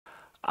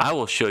I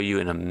will show you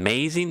an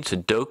amazing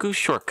Sudoku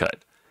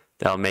shortcut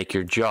that will make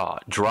your jaw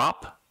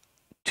drop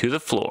to the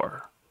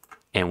floor.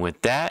 And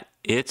with that,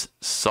 it's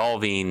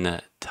solving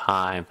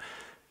time.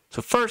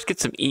 So first, get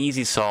some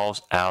easy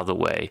solves out of the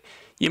way.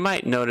 You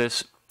might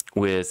notice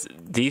with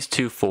these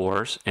two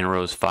 4s in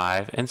rows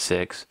 5 and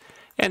 6,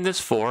 and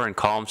this 4 in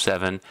column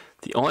 7,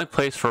 the only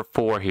place for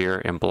 4 here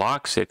in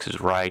block 6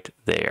 is right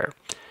there.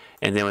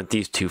 And then with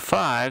these two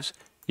 5s,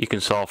 you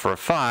can solve for a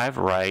 5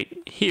 right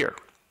here.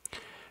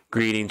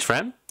 Greetings,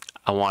 friend.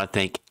 I want to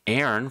thank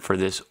Aaron for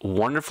this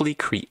wonderfully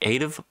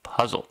creative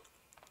puzzle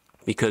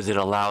because it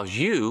allows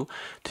you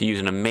to use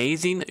an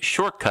amazing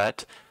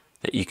shortcut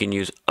that you can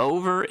use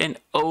over and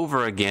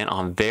over again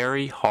on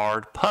very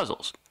hard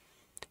puzzles.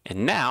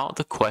 And now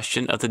the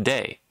question of the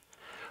day.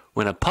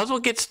 When a puzzle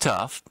gets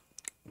tough,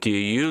 do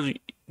you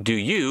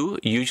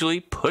usually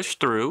push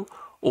through,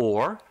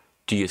 or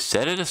do you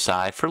set it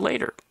aside for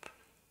later?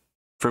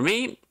 For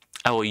me,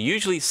 I will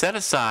usually set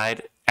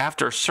aside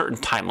after a certain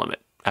time limit,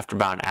 after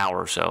about an hour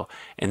or so,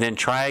 and then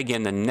try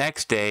again the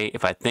next day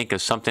if I think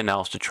of something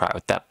else to try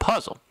with that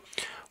puzzle.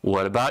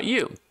 What about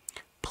you?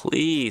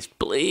 Please,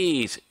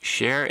 please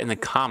share in the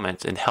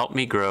comments and help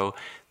me grow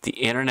the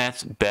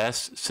internet's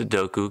best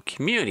Sudoku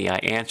community. I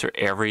answer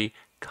every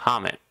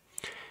comment.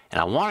 And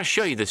I want to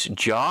show you this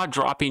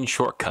jaw-dropping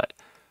shortcut.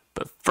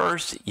 But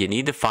first, you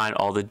need to find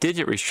all the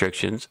digit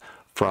restrictions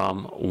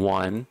from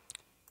 1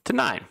 to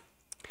 9.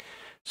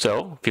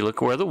 So, if you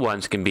look where the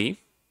 1s can be,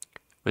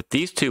 with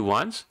these two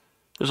 1s,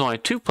 there's only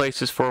 2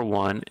 places for a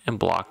 1 in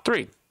block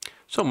 3.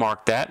 So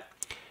mark that.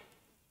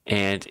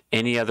 And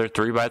any other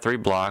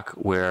 3x3 block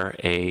where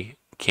a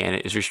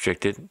candidate is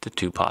restricted to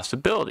 2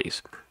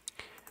 possibilities.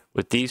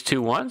 With these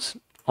two 1s,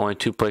 only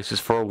 2 places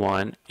for a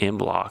 1 in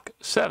block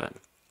 7.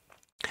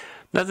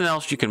 Nothing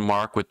else you can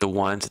mark with the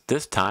 1s at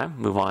this time.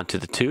 Move on to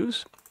the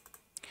 2s.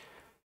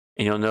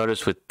 And you'll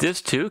notice with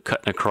this 2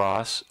 cutting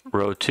across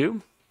row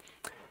 2,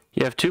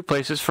 you have 2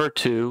 places for a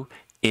 2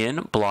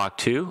 in block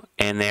 2,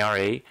 and they are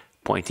a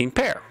pointing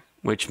pair,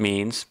 which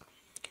means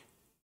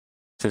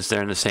since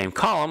they're in the same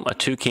column, a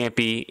 2 can't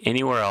be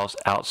anywhere else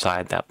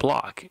outside that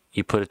block.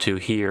 You put a 2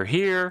 here,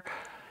 here,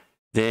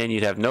 then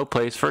you'd have no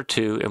place for a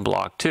 2 in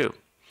block 2.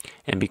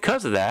 And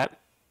because of that,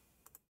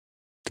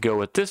 to go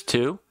with this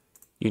 2,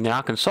 you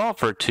now can solve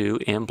for a 2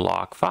 in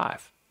block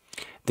 5.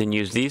 Then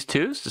use these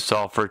 2s to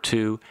solve for a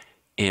 2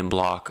 in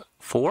block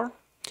 4.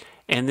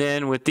 And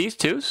then with these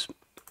 2s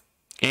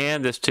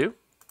and this 2,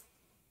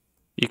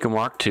 you can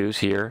mark 2s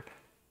here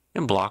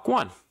in block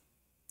 1.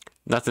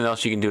 Nothing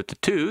else you can do with the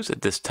 2s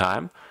at this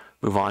time.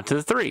 Move on to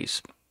the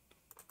 3s.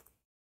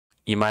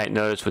 You might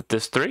notice with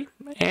this 3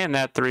 and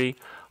that 3,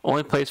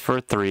 only place for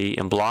a 3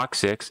 in block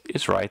 6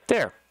 is right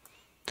there,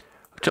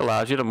 which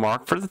allows you to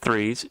mark for the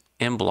 3s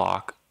in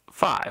block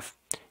 5.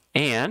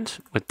 And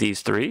with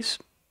these 3s,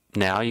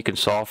 now you can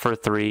solve for a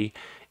 3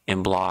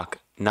 in block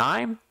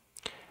 9,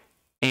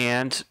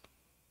 and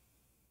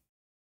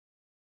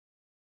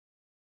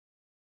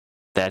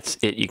that's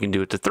it you can do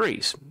with the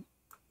 3s.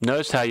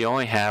 Notice how you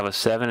only have a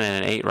 7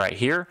 and an 8 right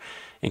here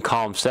in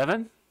column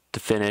 7 to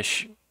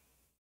finish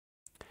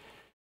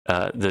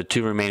the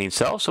 2 remaining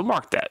cells, so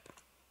mark that.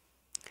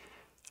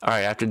 All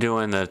right, after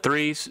doing the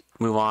 3s,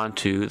 move on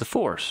to the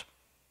 4s.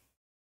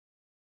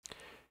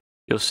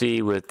 You'll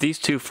see with these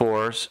 2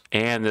 4s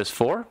and this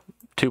 4,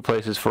 2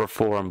 places for a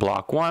 4 in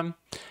block 1.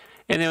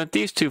 And then with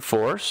these 2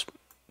 4s,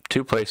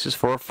 2 places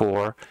for a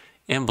 4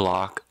 in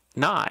block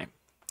 9.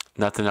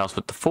 Nothing else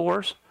with the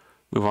 4s.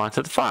 Move on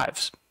to the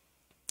 5s.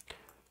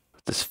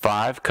 With this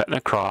 5 cutting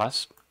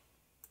across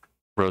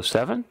row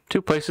 7,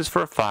 2 places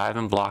for a 5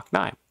 in block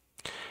 9.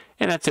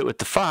 And that's it with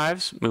the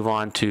 5s. Move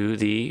on to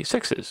the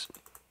 6s.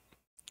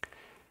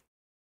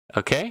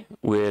 Okay,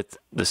 with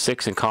the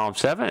 6 in column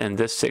 7 and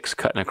this 6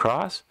 cutting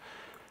across,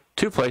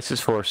 2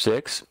 places for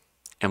 6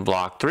 in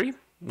block 3.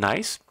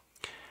 Nice.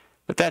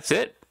 But that's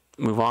it.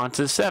 Move on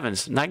to the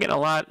 7s. Not getting a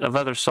lot of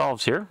other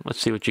solves here. Let's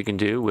see what you can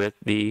do with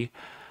the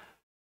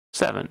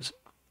 7s.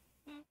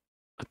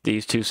 With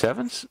these 2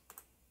 7s,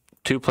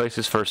 2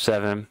 places for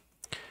 7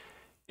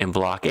 in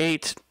block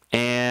 8.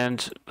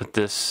 And with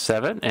this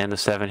 7 and the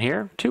 7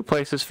 here, 2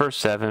 places for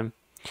 7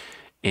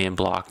 in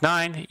block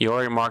 9. You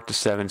already marked the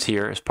 7s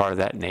here as part of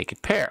that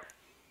naked pair.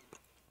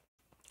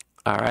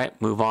 All right,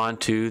 move on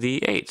to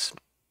the 8s.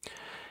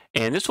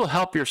 And this will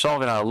help your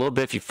solving out a little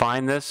bit if you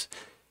find this.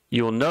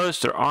 You will notice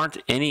there aren't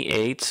any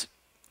 8s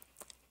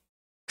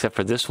except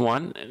for this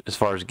one as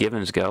far as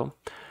givens go.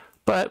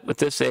 But with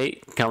this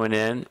 8 coming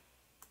in,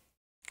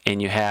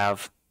 and you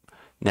have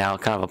now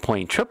kind of a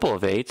pointing triple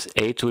of 8s,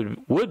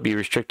 8s would be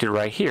restricted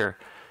right here.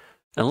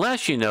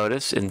 Unless you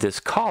notice in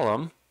this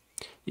column,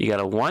 you got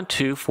a 1,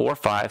 2, 4,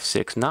 5,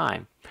 6,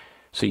 9.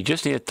 So you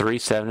just need a 3,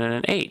 7, and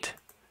an 8.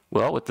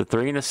 Well, with the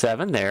 3 and the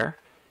 7 there,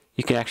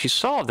 you can actually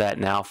solve that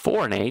now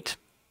for an 8.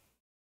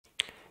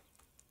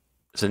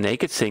 It's a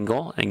naked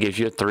single and gives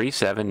you a 3,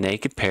 7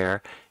 naked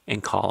pair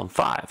in column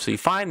 5. So you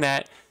find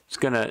that it's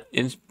going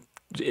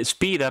to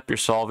speed up your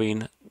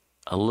solving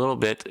a little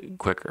bit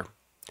quicker.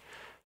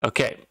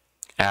 Okay,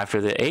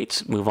 after the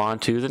 8s, move on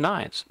to the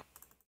 9s.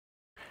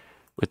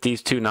 with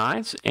these two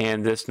 9s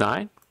and this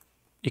 9.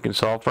 You can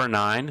solve for a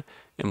 9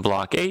 in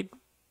block 8.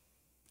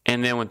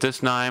 And then with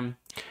this 9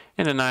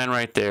 and a 9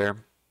 right there,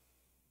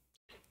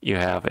 you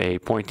have a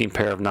pointing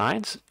pair of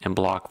 9s in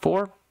block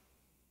 4.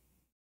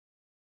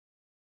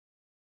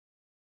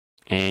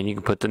 And you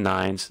can put the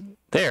 9s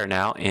there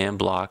now in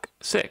block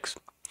 6.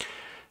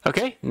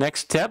 Okay,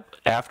 next step,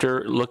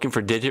 after looking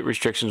for digit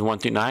restrictions 1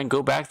 through 9,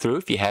 go back through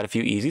if you had a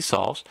few easy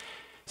solves.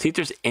 See if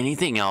there's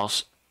anything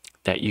else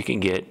that you can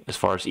get as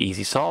far as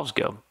easy solves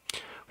go.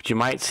 What you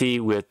might see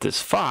with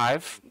this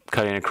 5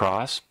 cutting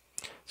across,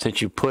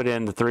 since you put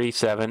in the 3,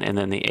 7, and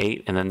then the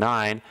 8 and the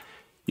 9,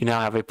 you now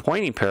have a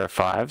pointing pair of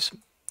 5s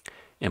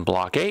in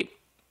block 8.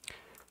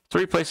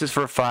 3 places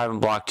for a 5 in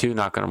block 2,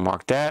 not going to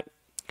mark that.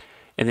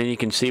 And then you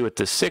can see with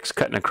the 6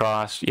 cutting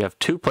across, you have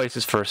 2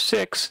 places for a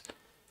 6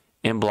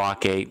 in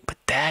block 8, but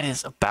that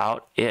is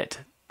about it.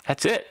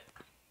 That's it.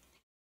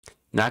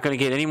 Not going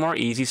to get any more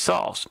easy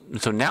solves.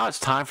 And so now it's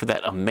time for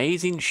that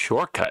amazing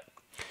shortcut.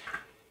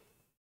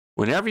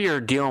 Whenever you're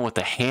dealing with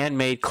a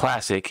handmade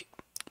classic,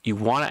 you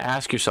want to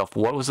ask yourself,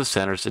 what was the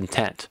center's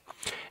intent?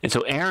 And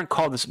so Aaron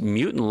called this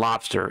mutant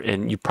lobster,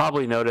 and you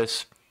probably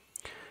notice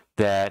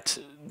that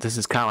this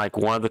is kind of like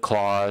one of the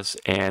claws,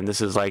 and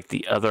this is like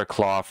the other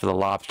claw for the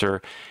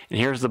lobster, and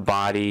here's the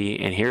body,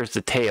 and here's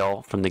the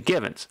tail from the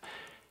givens.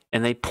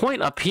 And they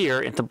point up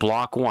here into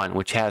block 1,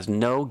 which has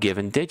no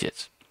given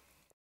digits.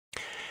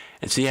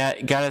 And so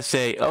you got to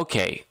say,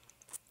 okay,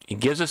 he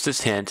gives us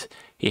this hint.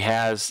 He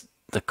has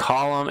the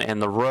column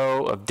and the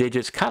row of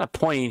digits kind of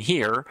pointing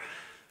here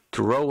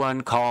to row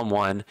 1, column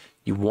 1.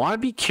 You want to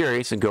be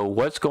curious and go,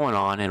 what's going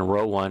on in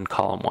row 1,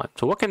 column 1?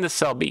 So what can this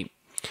cell be?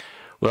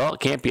 Well,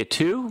 it can't be a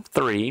 2,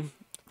 3,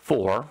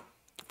 4,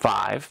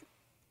 5,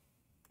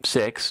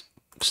 6,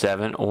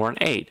 7, or an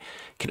 8. It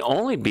can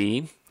only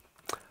be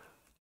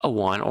a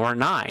 1 or a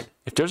 9.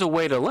 If there's a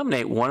way to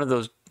eliminate one of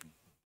those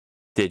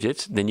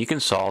digits, then you can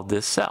solve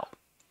this cell.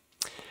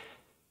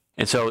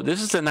 And so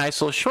this is a nice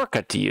little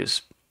shortcut to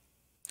use.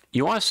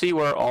 You want to see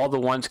where all the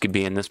 1s could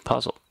be in this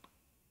puzzle.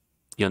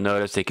 You'll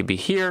notice they could be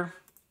here,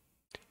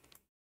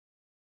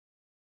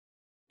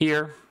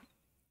 here,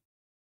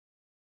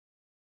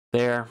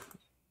 there,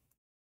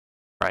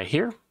 right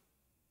here,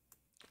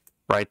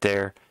 right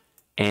there,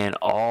 and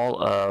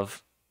all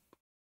of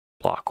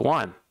block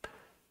 1.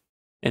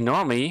 And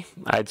normally,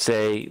 I'd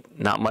say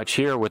not much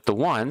here with the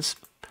 1s,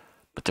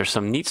 but there's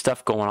some neat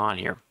stuff going on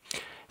here.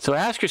 So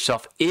ask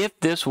yourself, if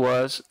this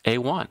was a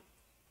 1,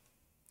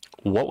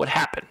 what would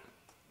happen?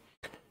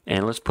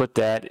 And let's put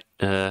that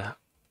as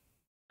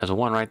a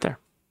 1 right there.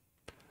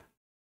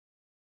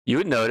 You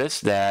would notice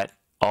that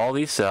all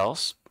these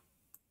cells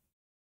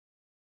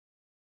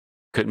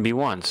couldn't be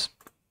 1s,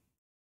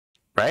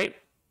 right?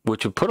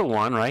 Which would put a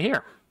 1 right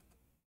here.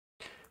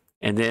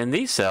 And then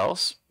these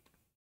cells,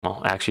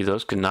 well, actually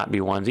those could not be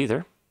 1s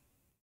either,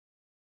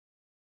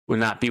 would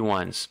not be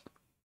 1s.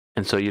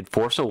 And so you'd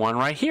force a 1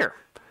 right here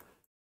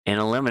and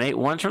eliminate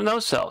 1s from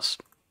those cells.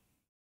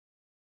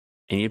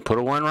 And you'd put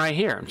a 1 right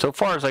here. And so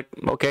far it's like,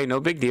 okay, no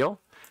big deal,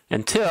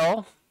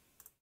 until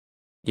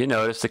you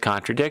notice the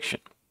contradiction.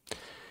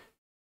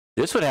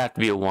 This would have to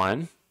be a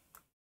 1.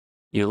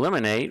 You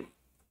eliminate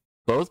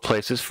both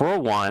places for a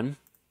 1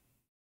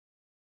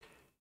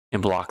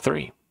 in block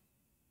 3.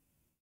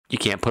 You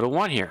can't put a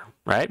 1 here,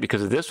 right?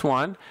 Because of this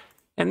 1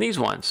 and these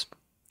 1s.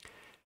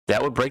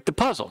 That would break the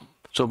puzzle.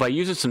 So by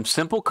using some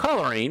simple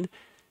coloring,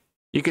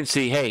 you can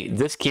see, hey,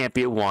 this can't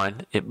be a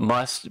 1. It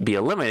must be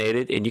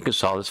eliminated, and you can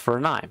solve this for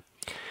a 9.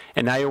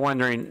 And now you're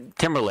wondering,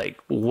 Timberlake,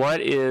 how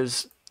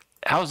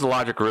does the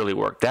logic really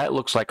work? That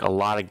looks like a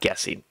lot of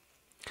guessing.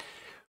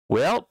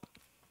 Well,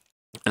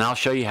 and I'll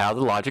show you how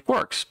the logic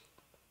works.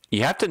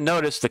 You have to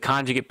notice the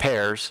conjugate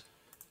pairs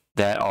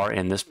that are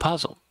in this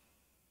puzzle.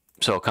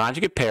 So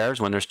conjugate pairs,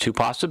 when there's 2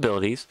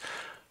 possibilities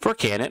for a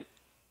candidate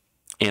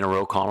in a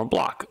row, column, or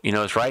block. You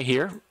notice right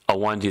here, a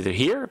 1's either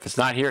here. If it's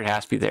not here, it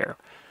has to be there.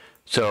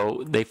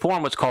 So they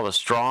form what's called a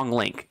strong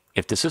link.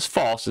 If this is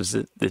false, is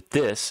that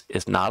this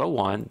is not a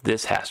 1,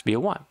 this has to be a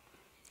 1.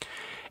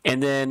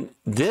 And then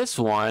this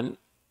one,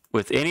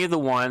 with any of the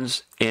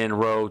 1s in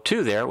row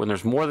 2 there, when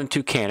there's more than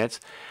 2 candidates,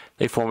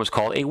 they form what's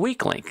called a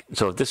weak link.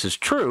 So if this is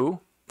true,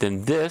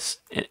 then this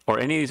or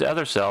any of these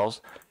other cells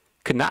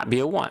could not be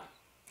a 1.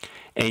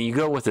 And you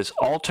go with this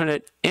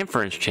alternate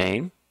inference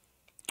chain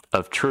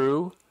of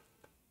true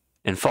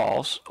and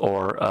false,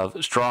 or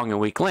of strong and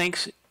weak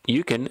links,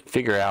 you can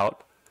figure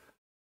out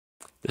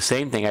the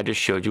same thing I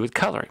just showed you with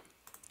coloring.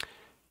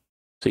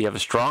 So you have a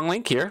strong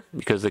link here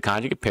because of the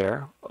conjugate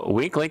pair, a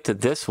weak link to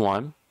this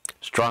one,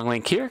 strong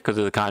link here because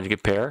of the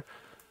conjugate pair,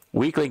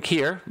 weak link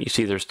here, you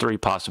see there's 3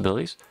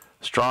 possibilities,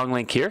 strong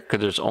link here because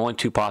there's only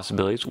 2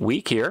 possibilities,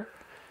 weak here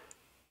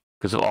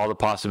because of all the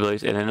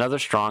possibilities, and another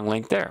strong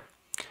link there.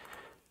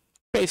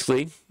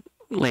 Basically,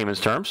 layman's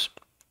terms,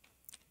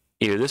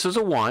 either this is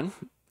a 1,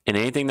 and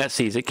anything that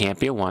sees it can't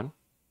be a 1,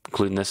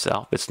 including this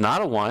cell. If it's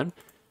not a 1,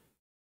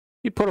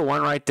 you put a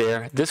 1 right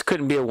there. This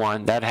couldn't be a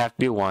 1, that'd have to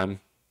be a 1.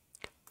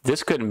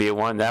 This couldn't be a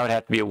 1, that would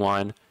have to be a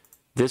 1.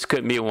 This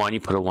couldn't be a 1, you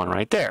put a 1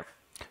 right there.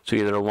 So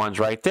either the 1's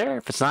right there.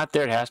 If it's not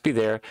there, it has to be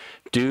there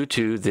due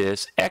to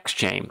this X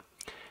chain.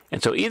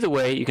 And so either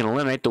way, you can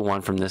eliminate the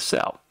 1 from this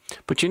cell.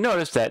 But you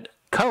notice that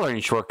coloring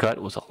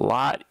shortcut was a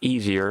lot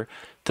easier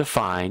to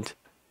find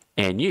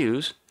and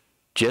use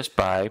just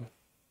by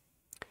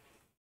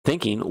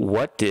thinking,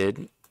 what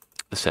did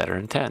the setter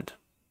intend?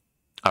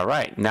 All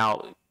right,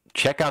 now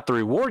check out the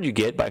reward you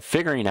get by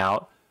figuring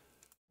out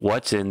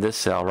what's in this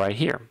cell right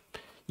here.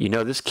 You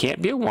know this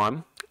can't be a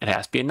 1, it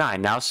has to be a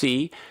 9. Now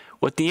see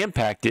what the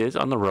impact is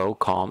on the row,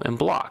 column, and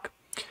block.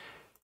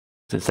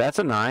 Since that's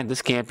a 9,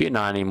 this can't be a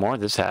 9 anymore.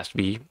 This has to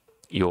be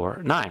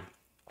your 9.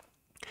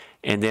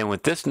 And then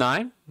with this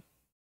 9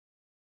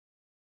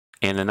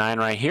 and the 9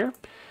 right here,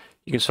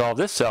 you can solve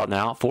this cell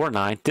now for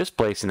 9,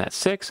 displacing that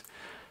 6,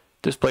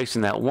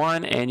 displacing that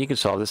 1, and you can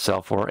solve this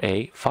cell for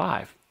a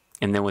 5.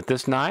 And then with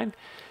this 9,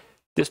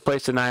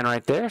 displace the 9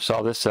 right there,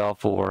 solve this cell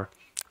for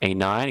a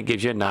 9. It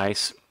gives you a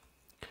nice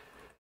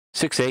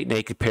 6, 8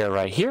 naked pair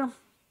right here.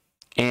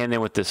 And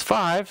then with this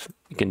 5,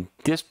 you can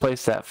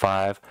displace that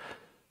 5,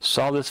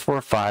 solve this for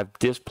a 5,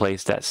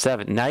 displace that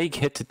 7. Now you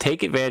get to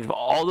take advantage of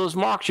all those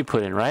marks you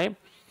put in, right?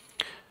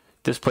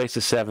 Displace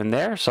the 7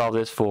 there, solve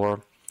this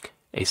for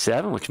a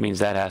 7, which means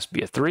that has to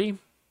be a 3.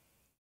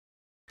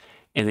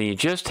 And then you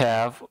just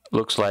have,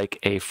 looks like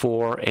a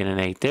 4 and an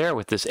 8 there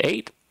with this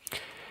 8.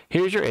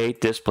 Here's your 8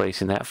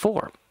 displacing that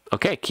 4.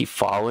 Okay, keep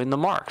following the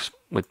marks.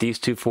 With these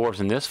two 4s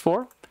and this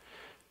 4,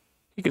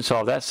 you can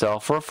solve that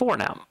cell for a 4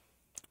 now.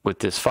 With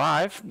this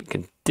 5, you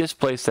can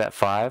displace that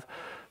 5,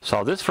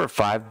 solve this for a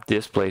 5,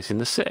 displacing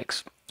the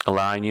 6,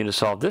 allowing you to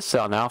solve this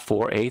cell now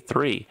for a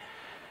 3.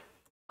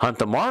 Hunt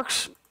the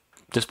marks,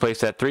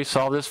 displace that 3,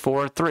 solve this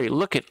for a 3.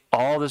 Look at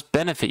all this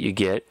benefit you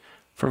get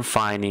from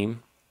finding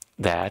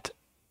that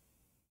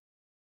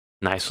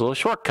nice little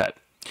shortcut.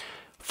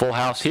 Full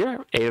house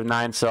here, 8 of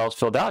 9 cells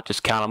filled out.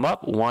 Just count them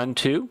up. 1,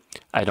 2.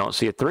 I don't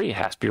see a 3. It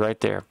has to be right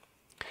there.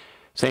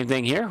 Same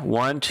thing here.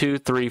 1, 2,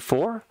 3,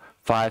 4,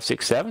 5,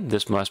 6, 7.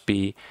 This must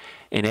be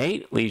an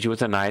 8. Leaves you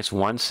with a nice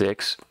 1,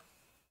 6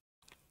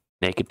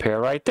 naked pair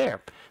right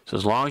there. So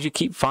as long as you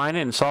keep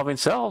finding and solving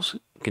cells,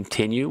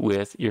 continue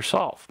with your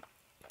solve.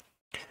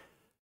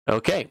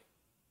 Okay.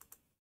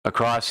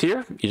 Across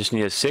here, you just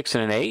need a 6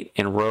 and an 8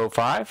 in row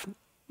 5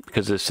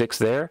 because there's 6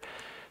 there.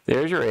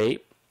 There's your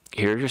 8.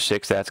 Here's your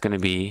 6. That's going to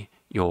be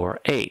your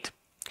 8.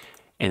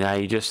 And now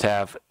you just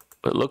have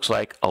what looks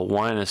like a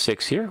 1 and a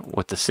 6 here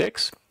with the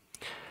 6.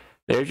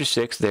 There's your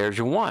 6. There's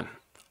your 1.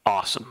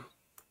 Awesome.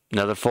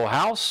 Another full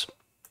house.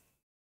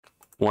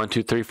 1,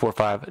 2, 3, 4,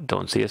 5.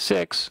 Don't see a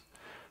 6.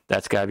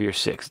 That's got to be your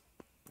 6.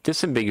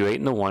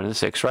 Disambiguating the 1 and the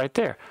 6 right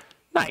there.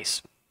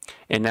 Nice.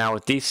 And now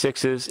with these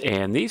 6s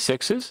and these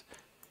 6s,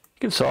 you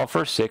can solve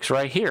for a 6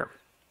 right here.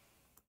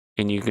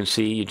 And you can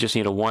see you just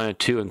need a 1 and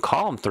 2 in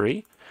column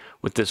 3.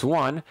 With this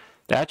 1,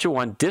 that's your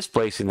 1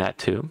 displacing that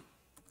 2.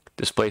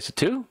 Displace a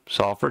 2,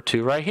 solve for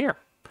 2 right here.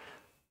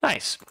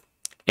 Nice.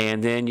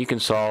 And then you can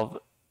solve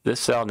this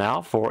cell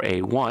now for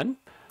a 1.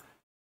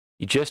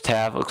 You just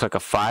have, looks like a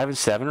 5 and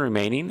 7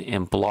 remaining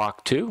in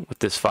block 2 with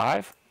this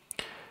 5.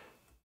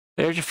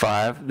 There's your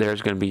 5.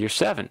 There's going to be your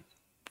 7.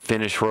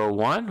 Finish row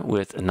 1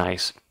 with a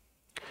nice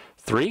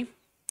 3.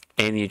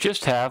 And you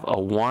just have a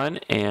 1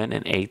 and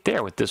an 8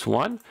 there with this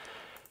 1.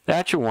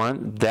 That's your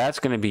 1. That's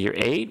going to be your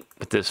 8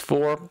 with this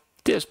 4.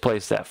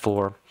 Displace that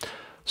 4.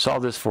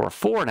 Solve this for a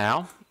 4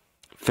 now.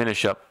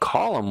 Finish up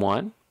column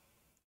 1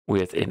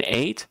 with an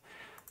 8.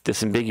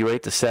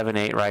 Disambiguate the 7,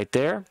 8 right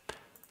there.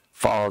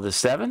 Follow the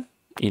 7.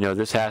 You know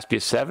this has to be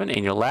a 7.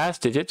 And your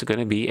last digit's going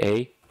to be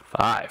a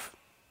 5.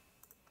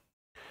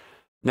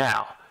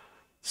 Now,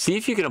 see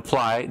if you can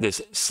apply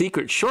this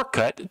secret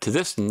shortcut to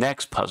this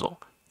next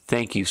puzzle.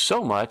 Thank you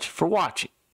so much for watching.